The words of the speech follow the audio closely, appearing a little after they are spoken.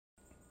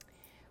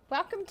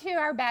Welcome to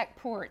our back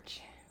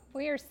porch.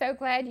 We are so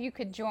glad you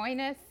could join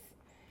us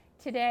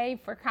today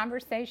for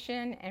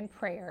conversation and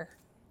prayer.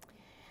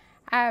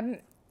 I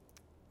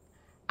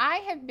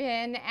have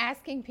been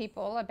asking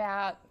people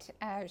about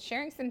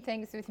sharing some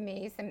things with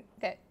me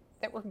that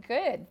were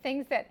good,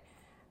 things that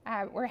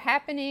were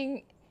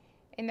happening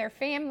in their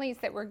families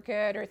that were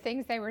good, or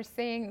things they were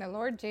seeing the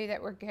Lord do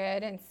that were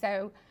good. And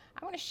so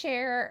I want to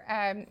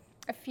share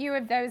a few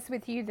of those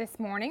with you this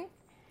morning.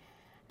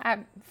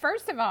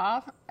 First of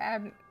all,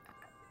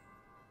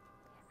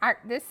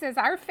 this says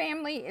our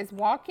family is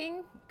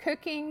walking,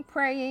 cooking,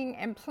 praying,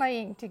 and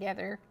playing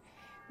together.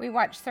 We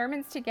watch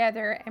sermons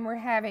together, and we're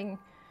having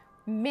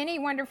many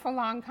wonderful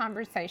long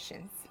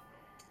conversations.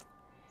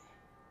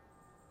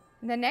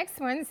 The next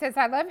one says,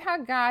 I love how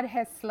God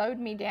has slowed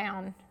me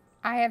down.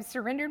 I have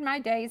surrendered my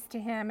days to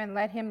Him and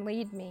let Him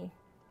lead me.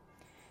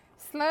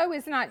 Slow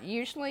is not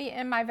usually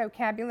in my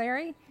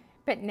vocabulary,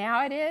 but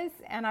now it is,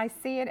 and I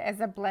see it as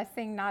a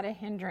blessing, not a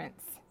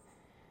hindrance.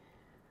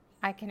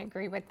 I can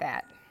agree with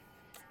that.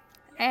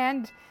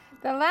 And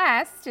the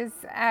last is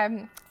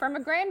from a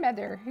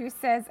grandmother who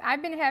says,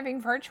 I've been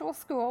having virtual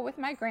school with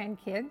my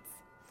grandkids.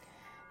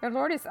 The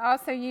Lord is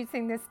also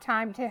using this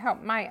time to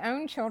help my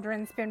own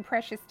children spend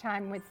precious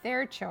time with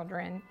their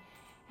children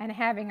and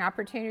having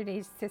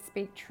opportunities to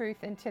speak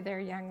truth into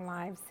their young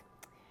lives.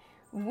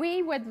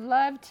 We would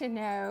love to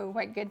know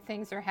what good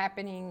things are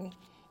happening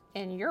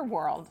in your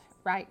world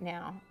right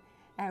now,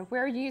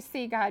 where you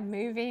see God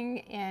moving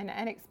in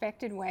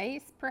unexpected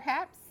ways,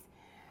 perhaps.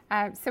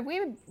 So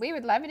we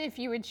would love it if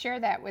you would share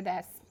that with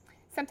us.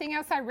 Something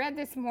else I read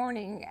this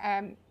morning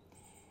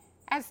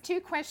has two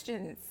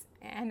questions,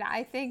 and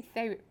I think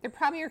they're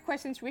probably are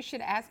questions we should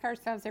ask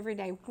ourselves every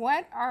day.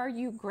 What are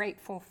you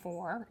grateful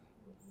for?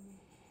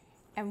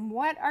 And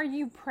what are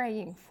you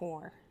praying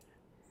for?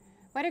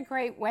 What a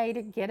great way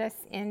to get us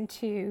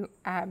into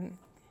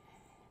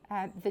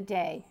the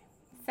day.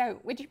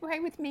 So would you pray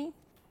with me?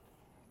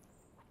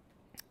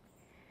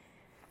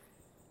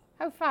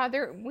 Oh,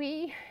 Father,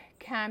 we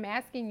come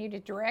asking you to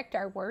direct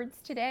our words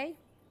today.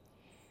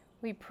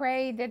 We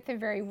pray that the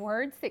very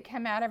words that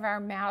come out of our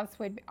mouths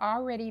would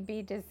already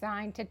be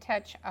designed to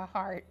touch a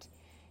heart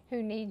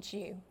who needs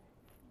you.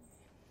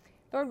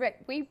 Lord,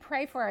 we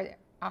pray for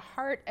a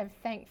heart of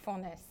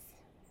thankfulness,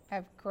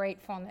 of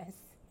gratefulness.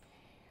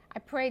 I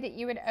pray that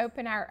you would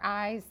open our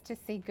eyes to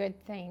see good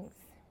things,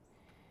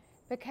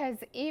 because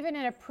even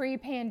in a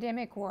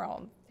pre-pandemic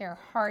world, there are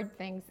hard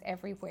things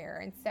everywhere.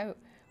 And so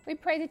we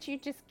pray that you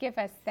just give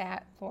us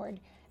that,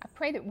 Lord. I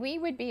pray that we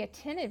would be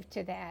attentive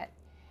to that,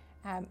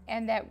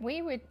 and that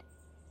we would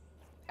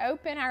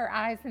open our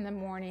eyes in the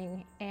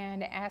morning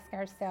and ask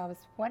ourselves,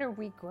 what are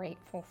we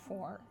grateful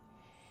for?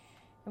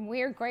 And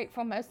we are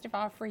grateful most of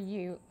all for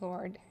you,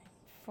 Lord,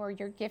 for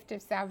your gift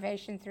of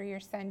salvation through your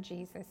Son,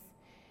 Jesus,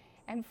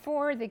 and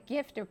for the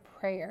gift of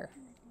prayer,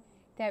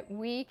 that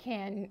we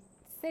can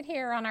sit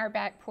here on our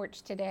back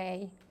porch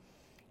today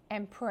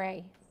and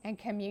pray and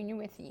communion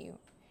with you.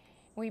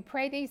 We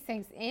pray these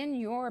things in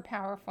your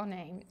powerful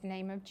name, the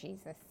name of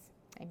Jesus.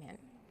 Amen.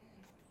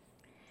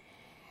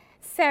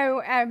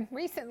 So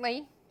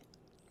recently,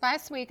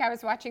 last week, I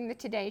was watching the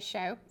Today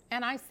Show,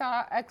 and I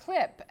saw a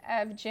clip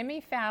of Jimmy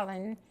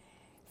Fallon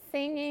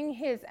singing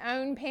his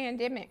own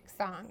pandemic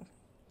song.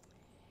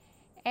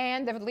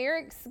 And the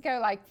lyrics go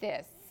like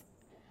this.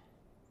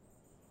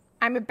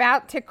 I'm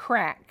about to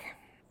crack.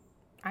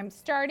 I'm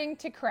starting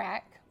to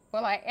crack.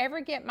 Will I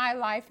ever get my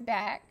life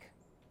back?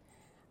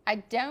 I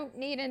don't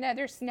need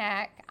another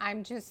snack.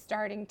 I'm just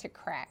starting to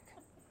crack.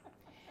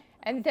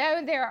 And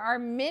though there are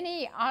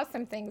many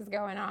awesome things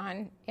going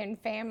on in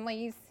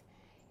families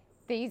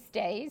these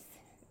days,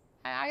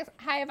 I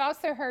have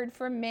also heard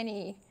from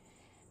many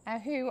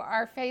who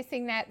are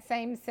facing that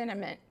same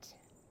sentiment,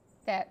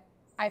 that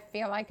I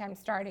feel like I'm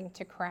starting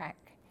to crack.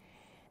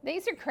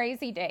 These are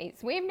crazy days.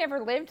 We've never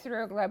lived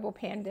through a global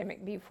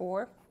pandemic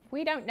before.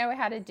 We don't know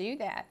how to do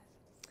that.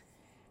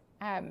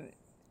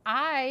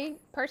 I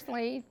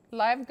personally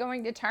love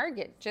going to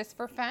Target just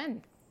for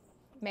fun,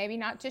 maybe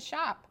not to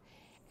shop.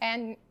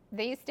 And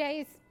these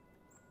days,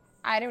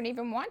 I don't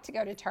even want to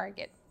go to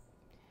Target.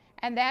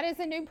 And that is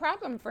a new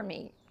problem for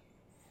me.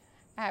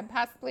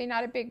 Possibly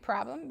not a big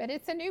problem, but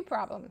it's a new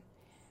problem.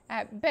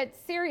 But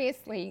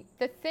seriously,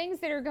 the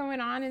things that are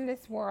going on in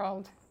this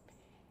world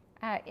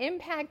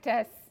impact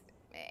us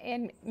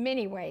in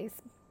many ways.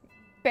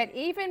 But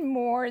even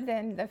more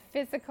than the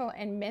physical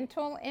and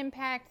mental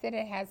impact that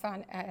it has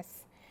on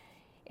us,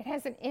 it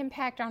has an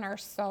impact on our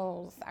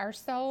souls. Our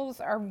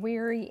souls are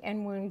weary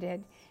and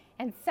wounded.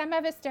 And some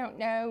of us don't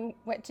know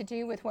what to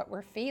do with what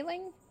we're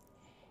feeling.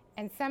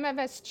 And some of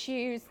us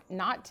choose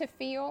not to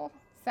feel.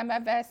 Some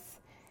of us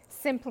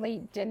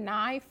simply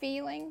deny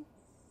feeling.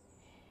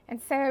 And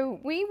so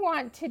we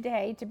want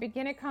today to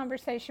begin a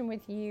conversation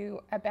with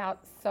you about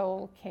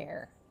soul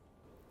care.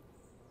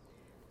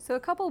 So a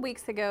couple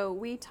weeks ago,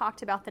 we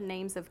talked about the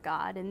names of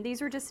God, and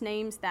these are just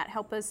names that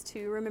help us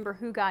to remember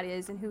who God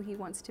is and who he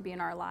wants to be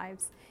in our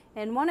lives.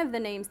 And one of the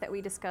names that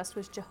we discussed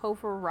was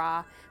Jehovah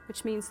Ra,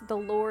 which means the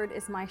Lord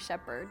is my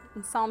shepherd.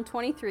 And Psalm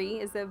 23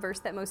 is the verse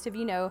that most of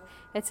you know.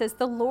 It says,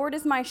 "The Lord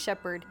is my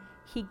shepherd.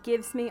 He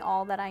gives me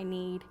all that I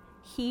need.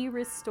 He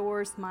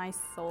restores my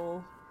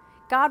soul."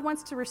 God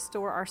wants to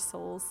restore our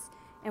souls.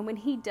 And when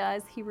he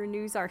does, he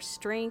renews our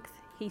strength,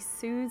 he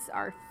soothes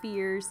our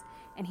fears,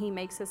 and he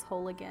makes us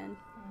whole again.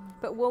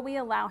 But will we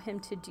allow him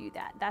to do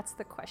that? That's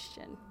the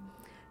question.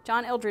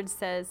 John Eldredge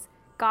says,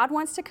 God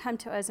wants to come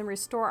to us and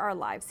restore our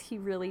lives. He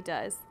really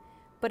does.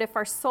 But if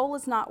our soul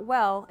is not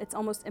well, it's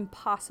almost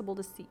impossible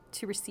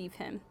to receive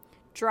him.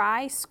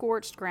 Dry,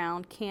 scorched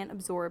ground can't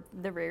absorb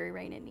the very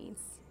rain it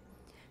needs.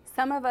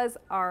 Some of us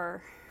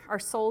our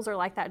souls are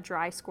like that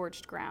dry,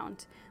 scorched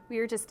ground. We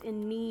are just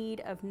in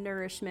need of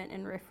nourishment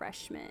and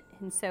refreshment.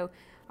 And so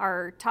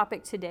our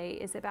topic today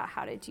is about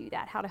how to do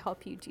that, how to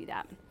help you do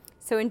that.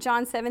 So in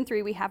John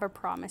 7:3, we have a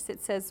promise. It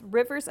says,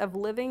 rivers of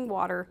living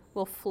water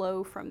will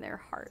flow from their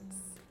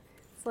hearts.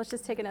 So let's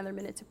just take another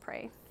minute to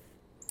pray.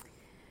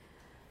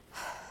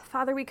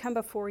 Father, we come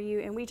before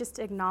you and we just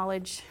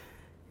acknowledge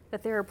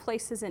that there are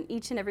places in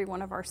each and every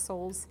one of our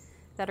souls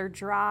that are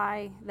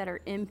dry, that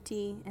are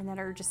empty, and that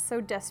are just so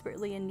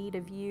desperately in need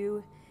of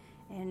you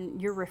and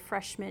your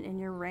refreshment and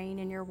your rain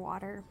and your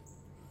water.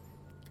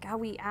 God,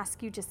 we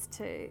ask you just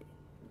to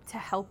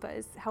help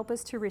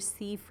us to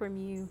receive from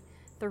you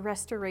the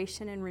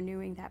restoration and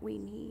renewing that we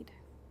need.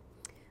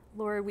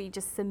 Lord, we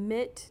just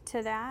submit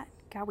to that.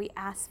 God, we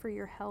ask for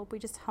your help. We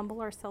just humble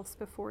ourselves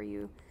before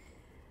you.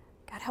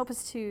 God, help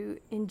us to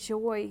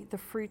enjoy the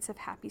fruits of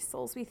happy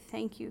souls. We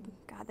thank you,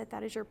 God,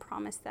 that is your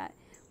promise, that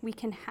we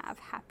can have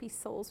happy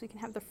souls. We can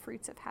have the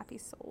fruits of happy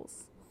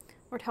souls.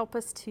 Lord, help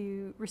us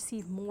to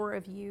receive more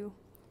of you.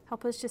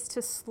 Help us just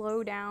to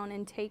slow down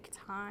and take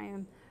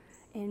time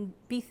and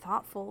be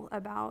thoughtful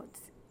about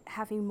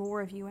having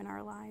more of you in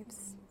our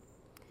lives.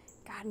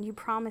 God, and you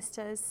promised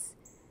us,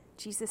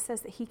 Jesus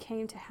says that he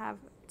came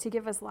to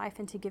give us life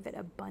and to give it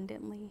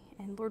abundantly.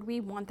 And Lord, we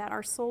want that.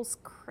 Our souls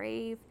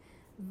crave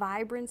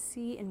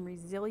vibrancy and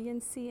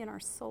resiliency in our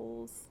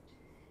souls.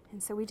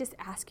 And so we just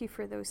ask you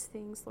for those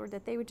things, Lord,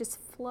 that they would just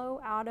flow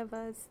out of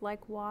us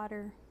like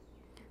water,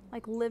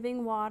 like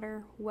living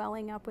water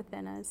welling up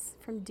within us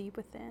from deep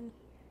within.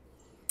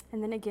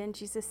 And then again,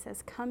 Jesus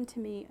says, come to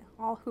me,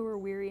 all who are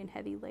weary and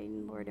heavy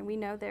laden, Lord. And we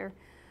know there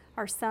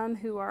are some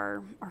who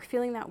are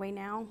feeling that way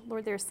now.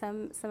 Lord, there's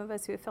some of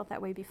us who have felt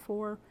that way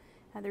before.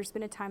 There's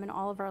been a time in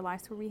all of our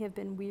lives where we have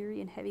been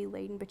weary and heavy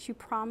laden, but you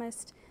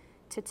promised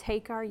to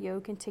take our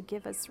yoke and to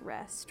give us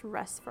rest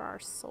for our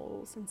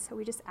souls. And so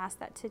we just ask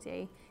that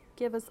today.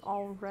 Give us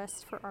all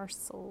rest for our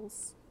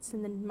souls. It's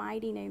in the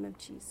mighty name of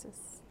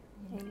Jesus.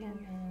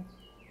 Amen.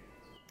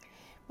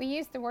 We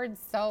use the word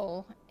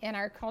soul in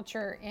our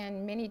culture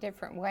in many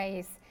different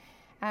ways,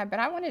 but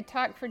I want to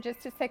talk for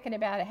just a second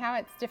about how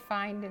it's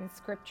defined in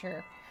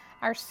Scripture.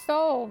 Our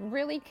soul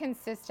really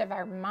consists of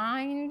our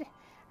mind,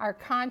 our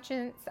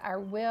conscience, our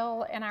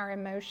will, and our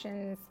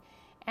emotions.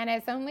 And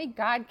as only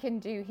God can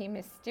do, he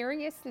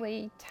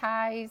mysteriously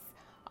ties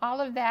all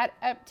of that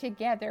up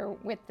together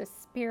with the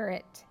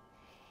Spirit.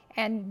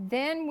 And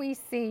then we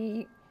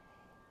see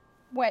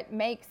what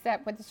makes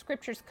up what the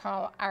Scriptures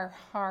call our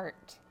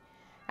heart.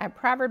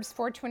 Proverbs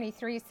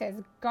 4:23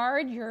 says,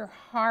 guard your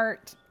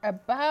heart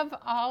above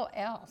all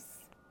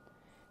else.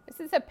 This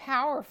is a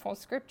powerful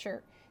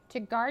scripture, to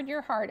guard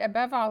your heart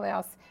above all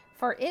else,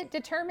 for it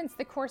determines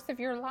the course of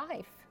your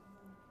life.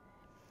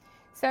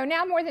 So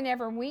now more than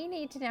ever, we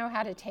need to know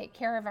how to take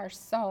care of our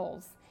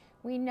souls.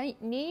 We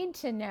need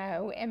to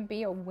know and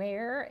be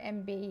aware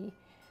and be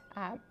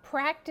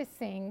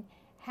practicing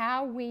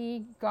how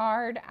we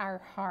guard our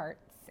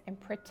hearts and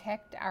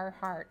protect our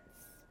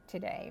hearts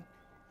today.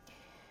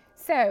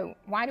 So,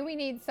 why do we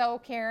need soul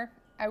care?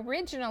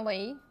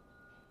 Originally,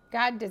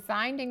 God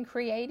designed and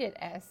created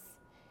us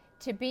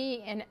to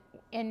be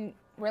in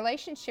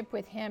relationship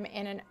with him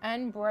in an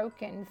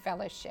unbroken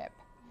fellowship.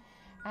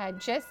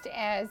 Just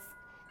as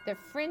the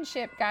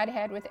friendship God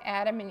had with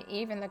Adam and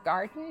Eve in the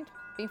garden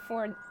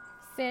before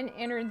sin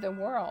entered the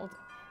world.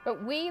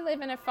 But we live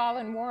in a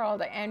fallen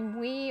world, and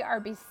we are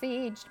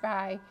besieged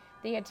by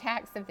the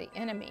attacks of the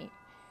enemy.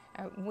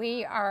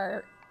 We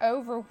are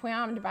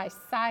overwhelmed by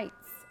sights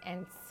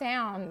and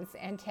sounds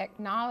and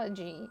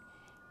technology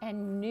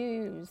and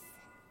news.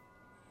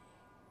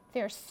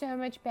 There's so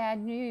much bad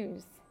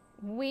news.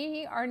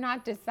 We are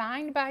not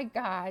designed by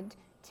God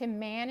to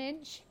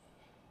manage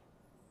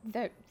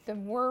the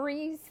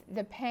worries,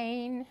 the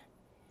pain,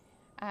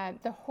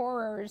 the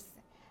horrors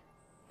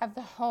of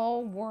the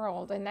whole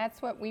world. And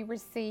that's what we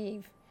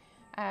receive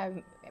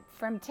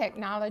from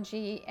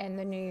technology and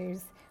the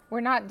news.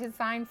 We're not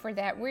designed for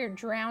that. We're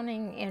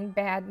drowning in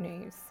bad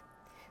news.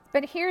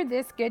 But hear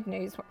this good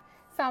news.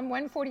 Psalm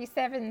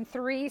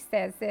 147:3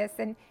 says this,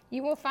 and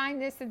you will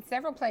find this in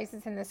several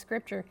places in the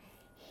scripture.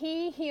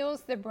 He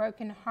heals the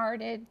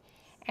brokenhearted,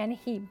 and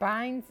he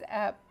binds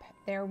up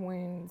their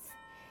wounds.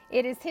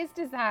 It is his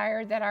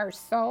desire that our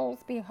souls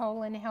be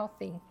whole and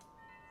healthy.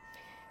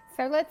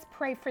 So let's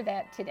pray for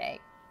that today.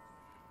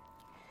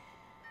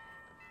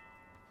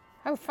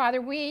 Oh,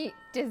 Father, we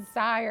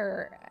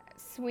desire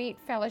sweet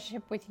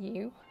fellowship with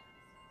you.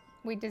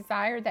 We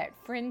desire that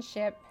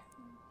friendship,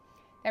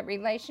 that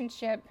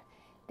relationship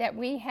that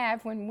we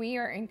have when we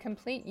are in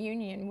complete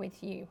union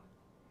with you.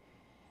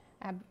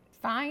 A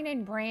vine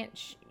and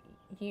branch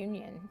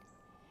union.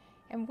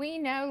 And we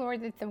know,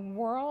 Lord, that the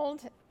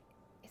world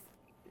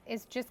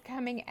is just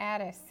coming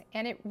at us,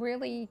 and it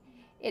really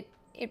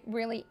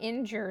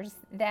injures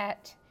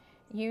that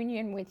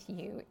union with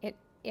you. It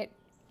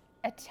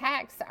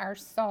attacks our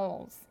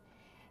souls.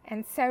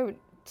 And so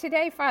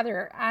today,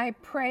 Father, I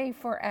pray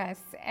for us,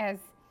 as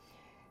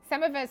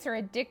some of us are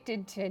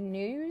addicted to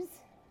news.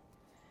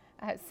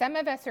 Some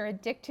of us are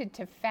addicted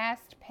to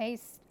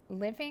fast-paced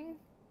living.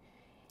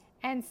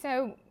 And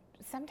so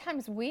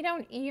sometimes we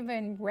don't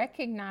even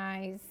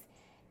recognize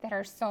that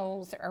our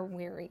souls are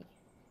weary.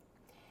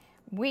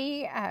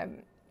 We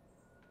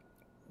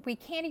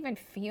can't even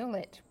feel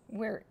it.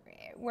 We're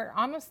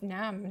almost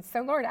numb.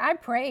 So Lord, I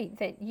pray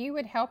that you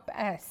would help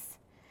us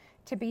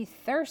to be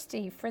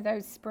thirsty for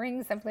those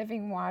springs of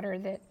living water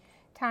that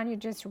Tanya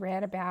just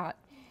read about.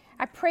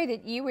 I pray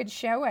that you would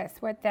show us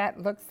what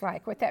that looks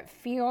like, what that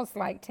feels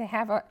like to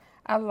have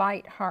a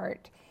light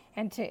heart,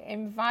 and to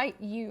invite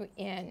you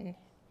in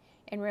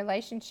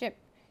relationship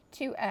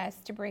to us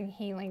to bring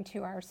healing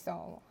to our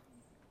soul.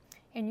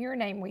 In your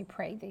name we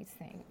pray these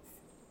things.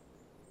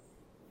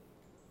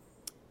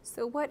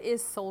 So what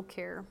is soul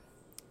care?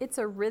 It's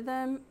a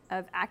rhythm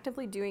of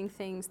actively doing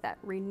things that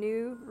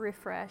renew,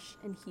 refresh,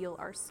 and heal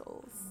our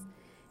souls.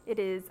 It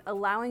is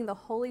allowing the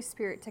Holy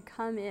Spirit to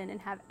come in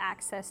and have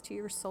access to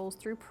your souls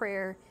through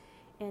prayer,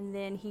 and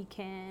then he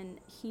can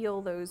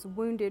heal those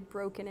wounded,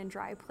 broken, and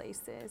dry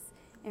places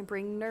and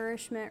bring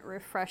nourishment,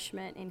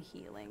 refreshment, and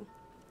healing.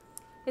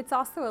 It's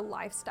also a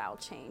lifestyle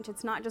change.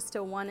 It's not just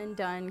a one and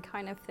done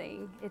kind of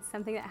thing. It's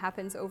something that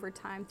happens over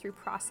time through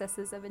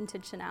processes of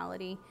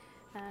intentionality,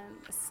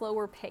 a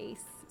slower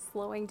pace,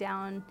 slowing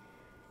down,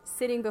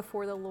 sitting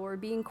before the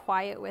Lord, being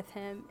quiet with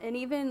him, and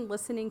even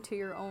listening to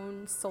your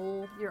own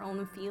soul, your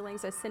own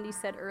feelings. As Cindy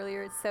said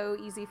earlier, it's so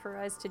easy for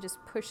us to just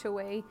push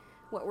away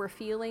what we're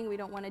feeling. We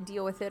don't want to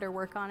deal with it or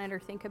work on it or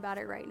think about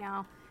it right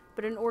now.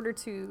 But in order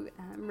to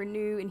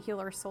renew and heal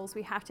our souls,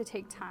 we have to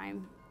take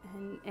time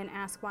and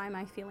ask, why am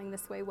I feeling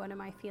this way? What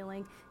am I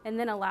feeling? And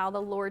then allow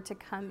the Lord to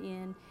come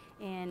in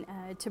and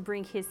to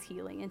bring his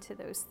healing into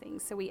those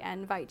things. So we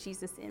invite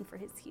Jesus in for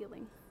his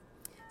healing.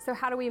 So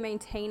how do we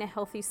maintain a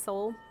healthy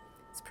soul?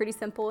 It's pretty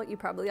simple. You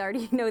probably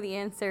already know the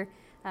answer,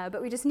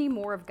 but we just need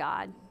more of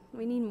God.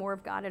 We need more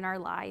of God in our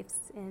lives.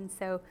 And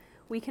so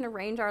we can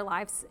arrange our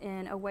lives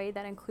in a way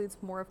that includes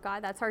more of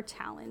God. That's our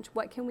challenge.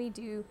 What can we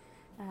do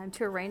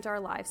to arrange our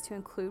lives to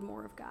include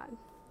more of God?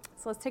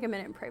 So let's take a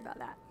minute and pray about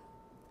that.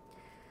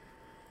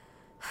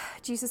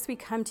 Jesus, we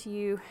come to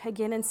you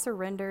again in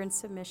surrender and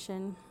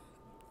submission.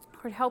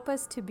 Lord, help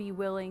us to be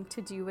willing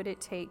to do what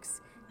it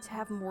takes to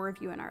have more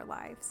of you in our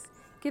lives.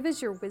 Give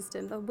us your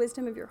wisdom, the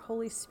wisdom of your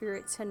Holy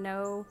Spirit, to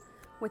know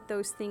what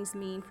those things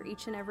mean for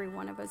each and every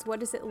one of us. What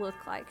does it look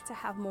like to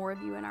have more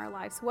of you in our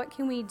lives? What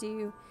can we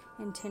do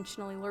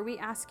intentionally? Lord, we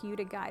ask you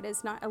to guide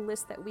us, not a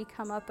list that we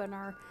come up in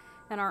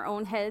our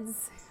own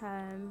heads,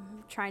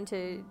 trying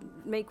to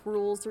make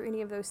rules or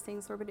any of those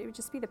things, Lord, but it would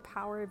just be the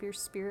power of your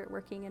Spirit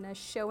working in us,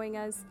 showing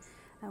us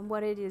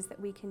what it is that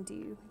we can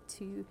do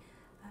to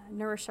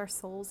nourish our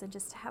souls and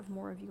just to have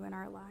more of you in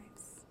our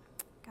lives.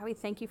 God, we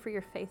thank you for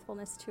your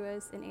faithfulness to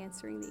us in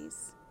answering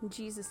these. In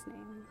Jesus'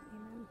 name,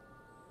 amen.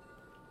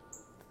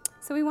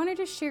 So we wanted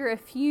to share a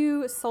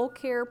few soul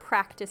care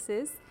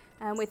practices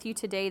with you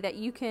today that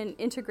you can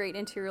integrate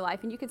into your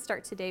life, and you can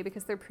start today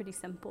because they're pretty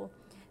simple.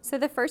 So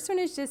the first one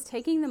is just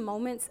taking the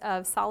moments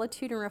of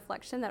solitude and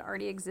reflection that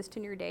already exist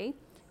in your day.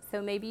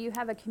 So maybe you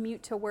have a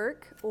commute to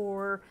work,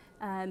 or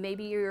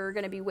maybe you're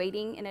going to be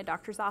waiting in a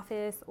doctor's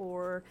office,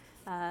 or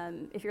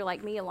if you're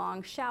like me, a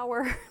long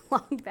shower,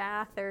 long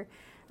bath, or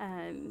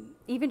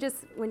even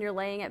just when you're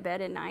laying at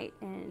bed at night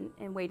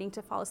and waiting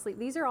to fall asleep.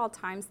 These are all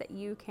times that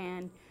you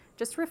can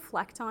just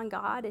reflect on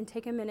God and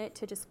take a minute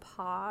to just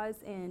pause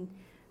and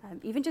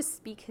even just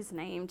speak his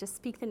name, just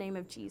speak the name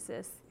of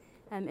Jesus,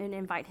 and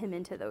invite him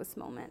into those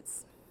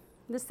moments.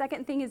 The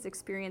second thing is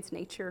experience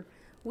nature.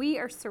 We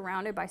are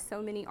surrounded by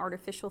so many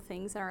artificial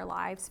things in our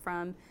lives,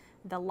 from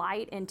the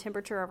light and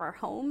temperature of our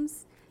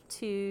homes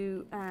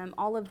to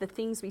all of the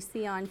things we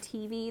see on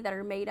TV that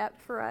are made up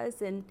for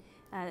us and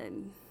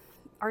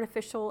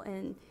artificial,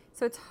 and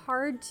so it's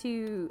hard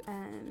to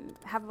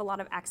have a lot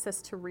of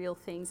access to real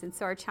things. And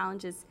so our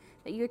challenge is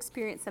that you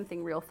experience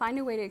something real. Find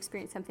a way to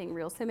experience something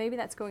real. So maybe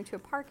that's going to a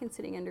park and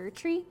sitting under a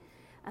tree.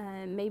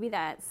 Maybe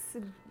that's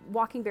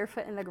walking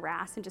barefoot in the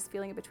grass and just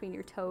feeling it between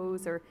your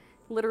toes, or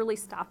literally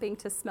stopping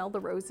to smell the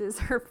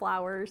roses or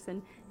flowers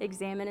and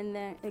examine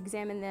them,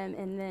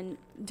 and then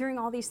during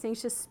all these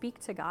things, just speak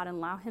to God and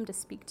allow him to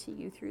speak to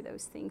you through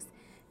those things.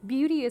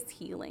 Beauty is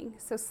healing,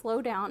 so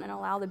slow down and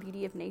allow the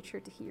beauty of nature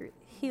to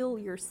heal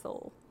your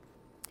soul.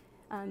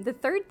 The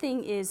third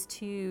thing is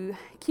to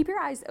keep your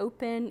eyes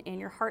open and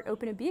your heart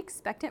open and be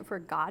expectant for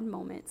God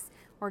moments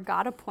or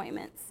God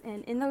appointments.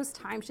 And in those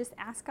times, just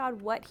ask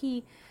God what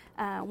he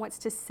wants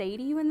to say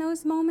to you in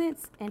those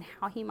moments and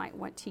how he might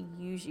want to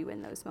use you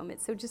in those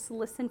moments. So just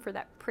listen for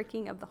that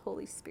pricking of the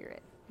Holy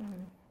Spirit.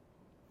 Mm-hmm.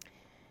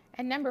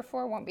 And number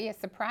 4 won't be a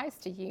surprise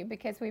to you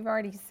because we've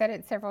already said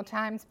it several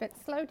times, but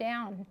slow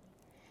down.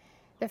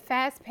 The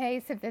fast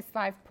pace of this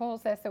life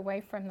pulls us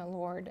away from the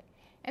Lord.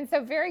 And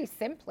so very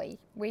simply,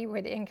 we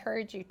would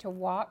encourage you to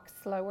walk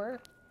slower,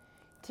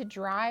 to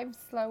drive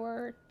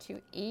slower,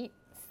 to eat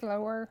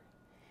slower,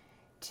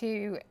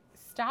 to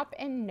stop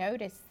and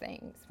notice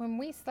things. When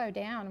we slow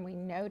down, we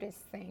notice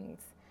things.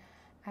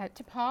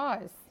 To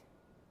pause,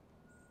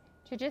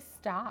 to just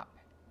stop,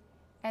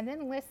 and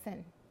then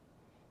listen,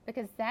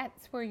 because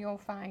that's where you'll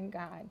find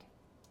God.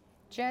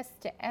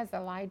 Just as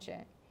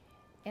Elijah,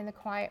 in the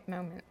quiet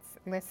moments,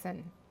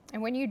 listen.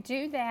 And when you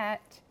do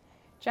that,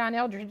 John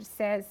Eldredge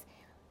says,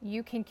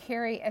 you can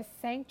carry a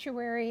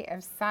sanctuary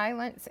of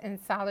silence and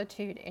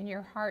solitude in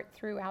your heart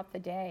throughout the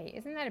day.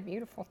 Isn't that a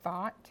beautiful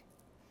thought?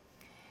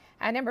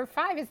 Number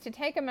 5 is to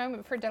take a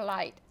moment for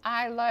delight.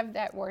 I love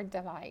that word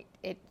delight.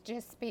 It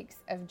just speaks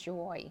of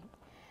joy.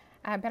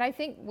 But I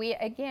think we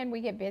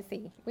get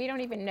busy. We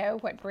don't even know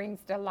what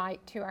brings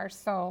delight to our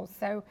souls.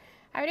 So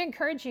I would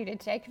encourage you to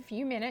take a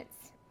few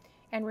minutes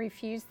and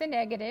refuse the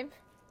negative,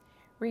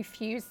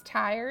 refuse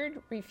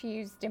tired,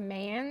 refuse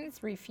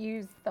demands,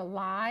 refuse the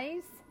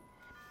lies.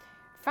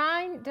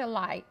 Find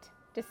delight.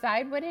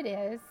 Decide what it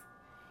is.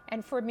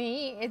 And for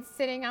me, it's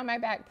sitting on my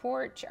back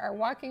porch or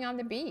walking on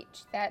the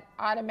beach. That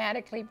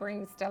automatically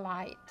brings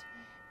delight.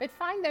 But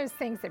find those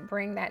things that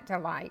bring that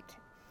delight.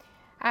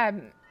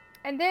 And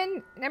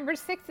then number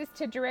 6 is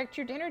to direct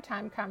your dinner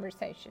time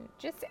conversation.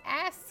 Just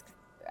ask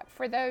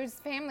for those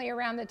family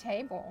around the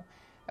table.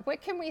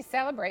 What can we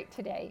celebrate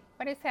today?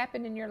 What has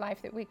happened in your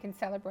life that we can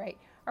celebrate?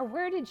 Or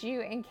where did you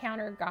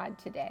encounter God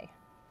today?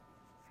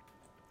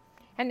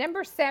 And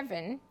number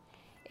 7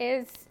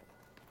 is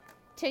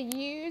to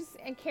use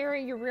and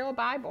carry your real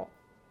Bible.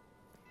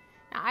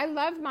 Now, I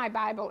love my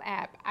Bible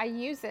app. I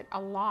use it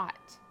a lot.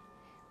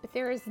 But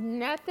there is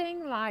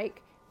nothing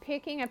like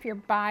picking up your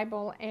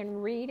Bible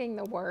and reading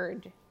the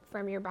word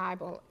from your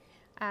Bible.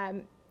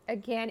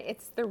 Again,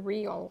 it's the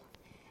real,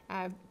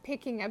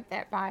 picking up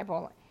that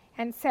Bible.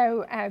 And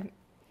so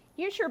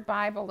use your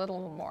Bible a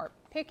little more.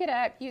 Pick it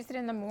up, use it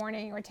in the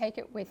morning, or take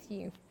it with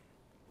you.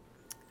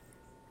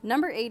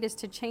 Number 8 is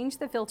to change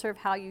the filter of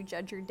how you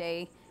judge your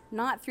day,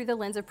 not through the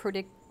lens of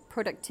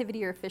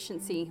productivity or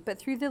efficiency, but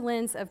through the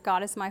lens of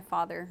God is my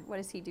Father. What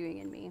is he doing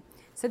in me?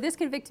 So this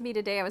convicted me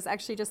today. I was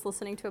actually just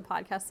listening to a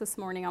podcast this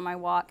morning on my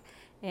walk,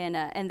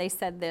 and they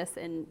said this,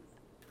 and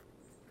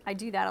I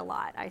do that a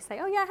lot. I say,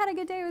 oh yeah, I had a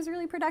good day. It was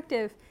really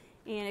productive.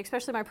 And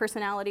especially my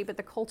personality, but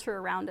the culture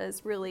around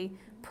us really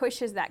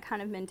pushes that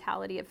kind of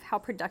mentality of how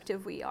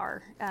productive we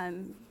are,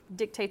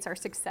 dictates our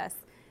success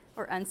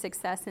or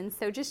unsuccess. And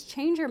so just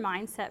change your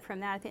mindset from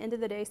that. At the end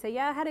of the day, say,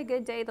 yeah, I had a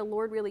good day. The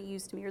Lord really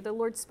used me, or the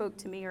Lord spoke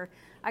to me, or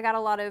I got a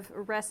lot of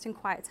rest and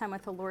quiet time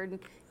with the Lord,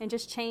 and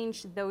just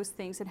change those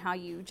things in how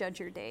you judge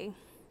your day.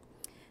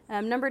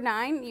 Number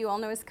 9, you all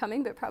know is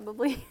coming, but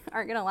probably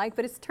aren't going to like,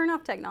 but it's turn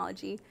off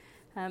technology.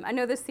 I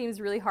know this seems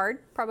really hard,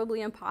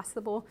 probably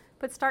impossible,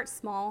 but start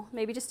small,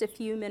 maybe just a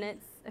few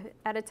minutes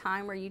at a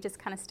time where you just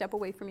kind of step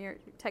away from your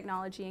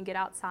technology and get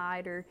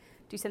outside or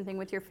do something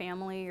with your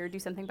family or do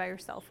something by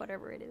yourself,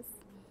 whatever it is.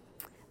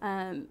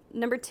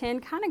 Number 10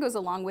 kind of goes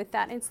along with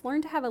that, and it's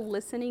learn to have a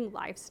listening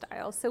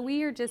lifestyle. So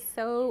we are just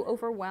so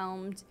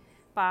overwhelmed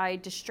by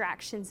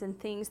distractions and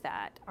things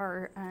that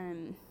are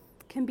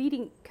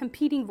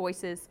competing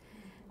voices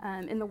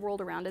in the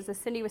world around us. As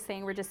Cindy was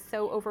saying, we're just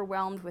so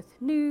overwhelmed with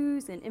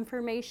news and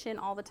information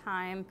all the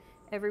time.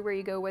 Everywhere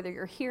you go, whether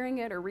you're hearing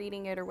it or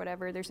reading it or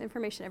whatever, there's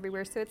information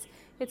everywhere. So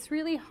it's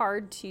really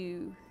hard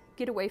to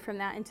get away from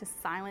that into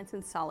silence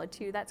and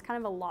solitude. That's kind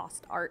of a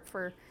lost art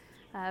for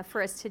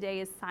us today,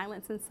 is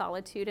silence and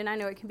solitude. And I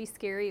know it can be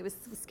scary. It was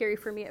scary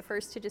for me at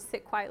first to just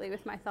sit quietly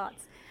with my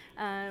thoughts,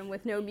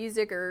 with no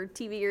music or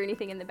TV or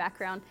anything in the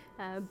background.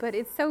 But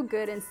it's so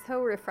good and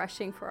so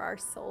refreshing for our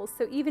souls.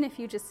 So even if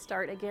you just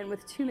start again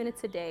with 2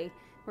 minutes a day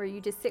where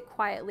you just sit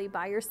quietly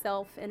by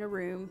yourself in a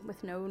room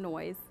with no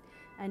noise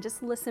and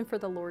just listen for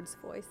the Lord's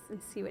voice and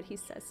see what he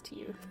says to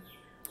you.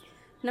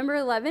 Number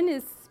 11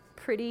 is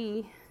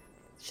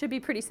should be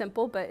pretty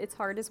simple, but it's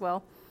hard as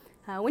well.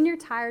 When you're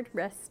tired,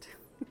 rest.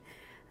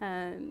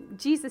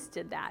 Jesus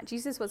did that.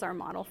 Jesus was our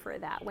model for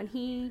that. When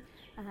he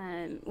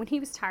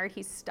was tired,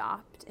 he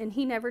stopped, and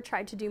he never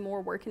tried to do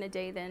more work in a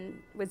day than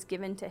was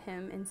given to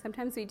him. And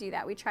sometimes we do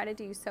that. We try to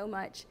do so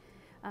much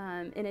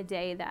in a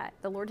day that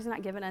the Lord has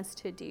not given us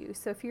to do.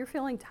 So if you're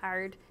feeling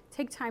tired,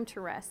 take time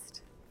to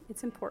rest.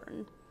 It's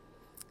important.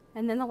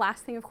 And then the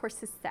last thing, of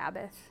course, is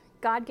Sabbath.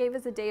 God gave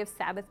us a day of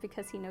Sabbath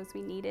because he knows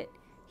we need it.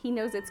 He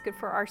knows it's good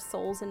for our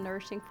souls and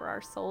nourishing for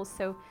our souls.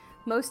 So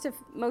most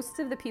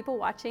of the people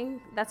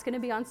watching, that's going to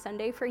be on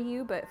Sunday for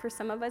you, but for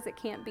some of us it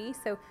can't be.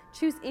 So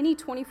choose any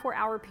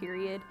 24-hour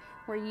period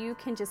where you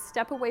can just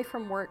step away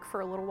from work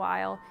for a little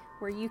while,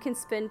 where you can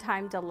spend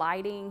time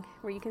delighting,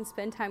 where you can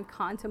spend time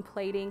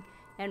contemplating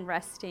and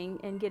resting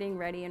and getting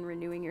ready and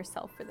renewing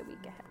yourself for the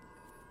week ahead.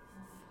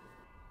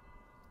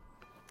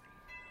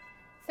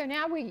 So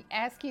now we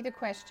ask you the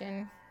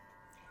question,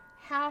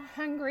 how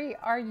hungry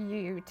are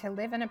you to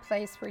live in a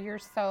place where your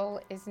soul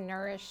is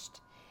nourished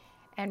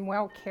and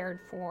well cared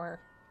for?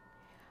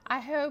 I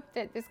hope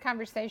that this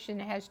conversation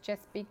has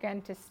just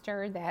begun to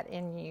stir that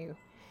in you.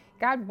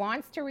 God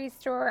wants to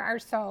restore our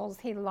souls.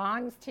 He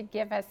longs to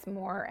give us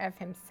more of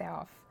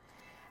himself.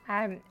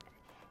 And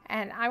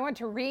I want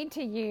to read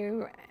to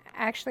you,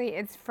 actually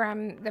it's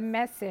from the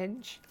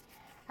Message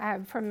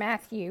from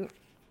Matthew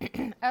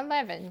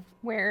 11,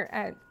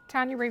 where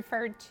Tanya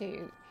referred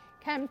to,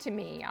 "Come to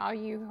me, all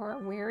you who are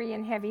weary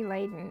and heavy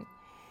laden."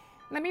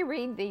 Let me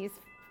read these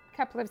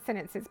couple of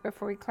sentences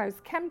before we close.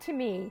 "Come to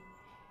me,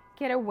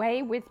 get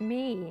away with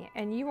me,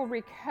 and you will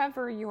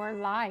recover your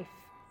life.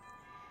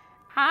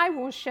 I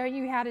will show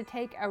you how to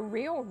take a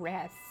real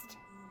rest.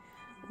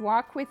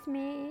 Walk with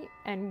me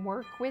and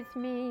work with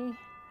me.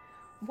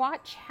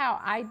 Watch how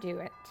I do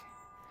it.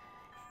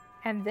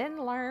 And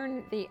then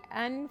learn the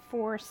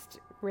unforced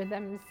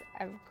rhythms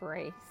of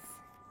grace."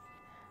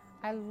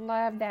 I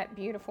love that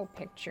beautiful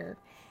picture.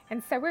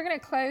 And so we're going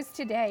to close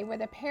today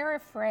with a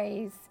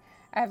paraphrase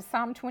of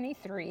Psalm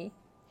 23.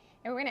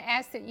 And we're going to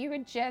ask that you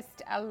would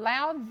just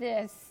allow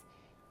this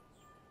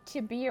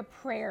to be a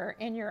prayer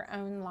in your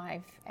own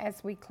life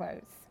as we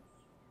close.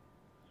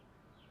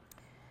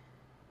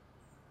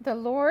 "The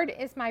Lord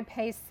is my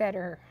pace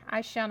setter.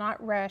 I shall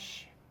not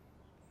rush.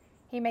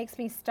 He makes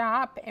me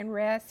stop and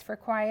rest for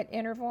quiet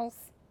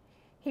intervals.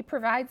 He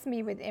provides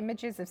me with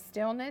images of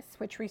stillness,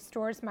 which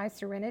restores my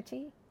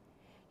serenity.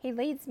 He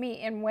leads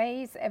me in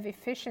ways of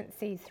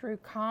efficiency through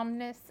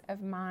calmness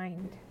of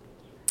mind.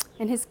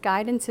 And his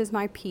guidance is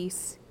my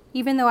peace.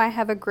 Even though I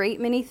have a great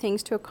many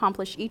things to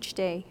accomplish each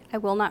day, I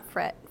will not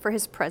fret, for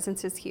his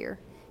presence is here.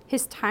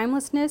 His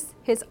timelessness,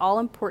 his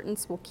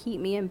all-importance will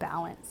keep me in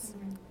balance."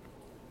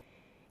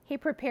 He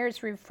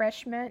prepares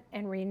refreshment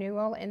and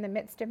renewal in the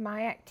midst of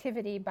my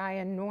activity by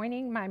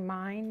anointing my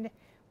mind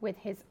with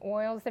his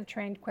oils of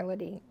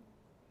tranquility.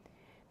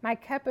 My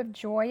cup of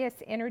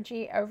joyous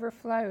energy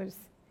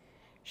overflows.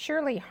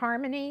 Surely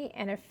harmony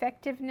and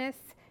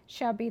effectiveness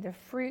shall be the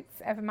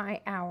fruits of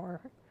my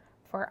hour,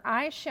 for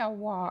I shall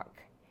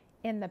walk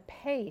in the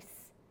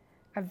pace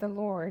of the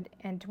Lord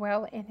and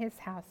dwell in his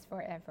house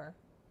forever.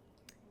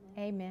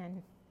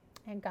 Amen.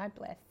 And God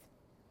bless.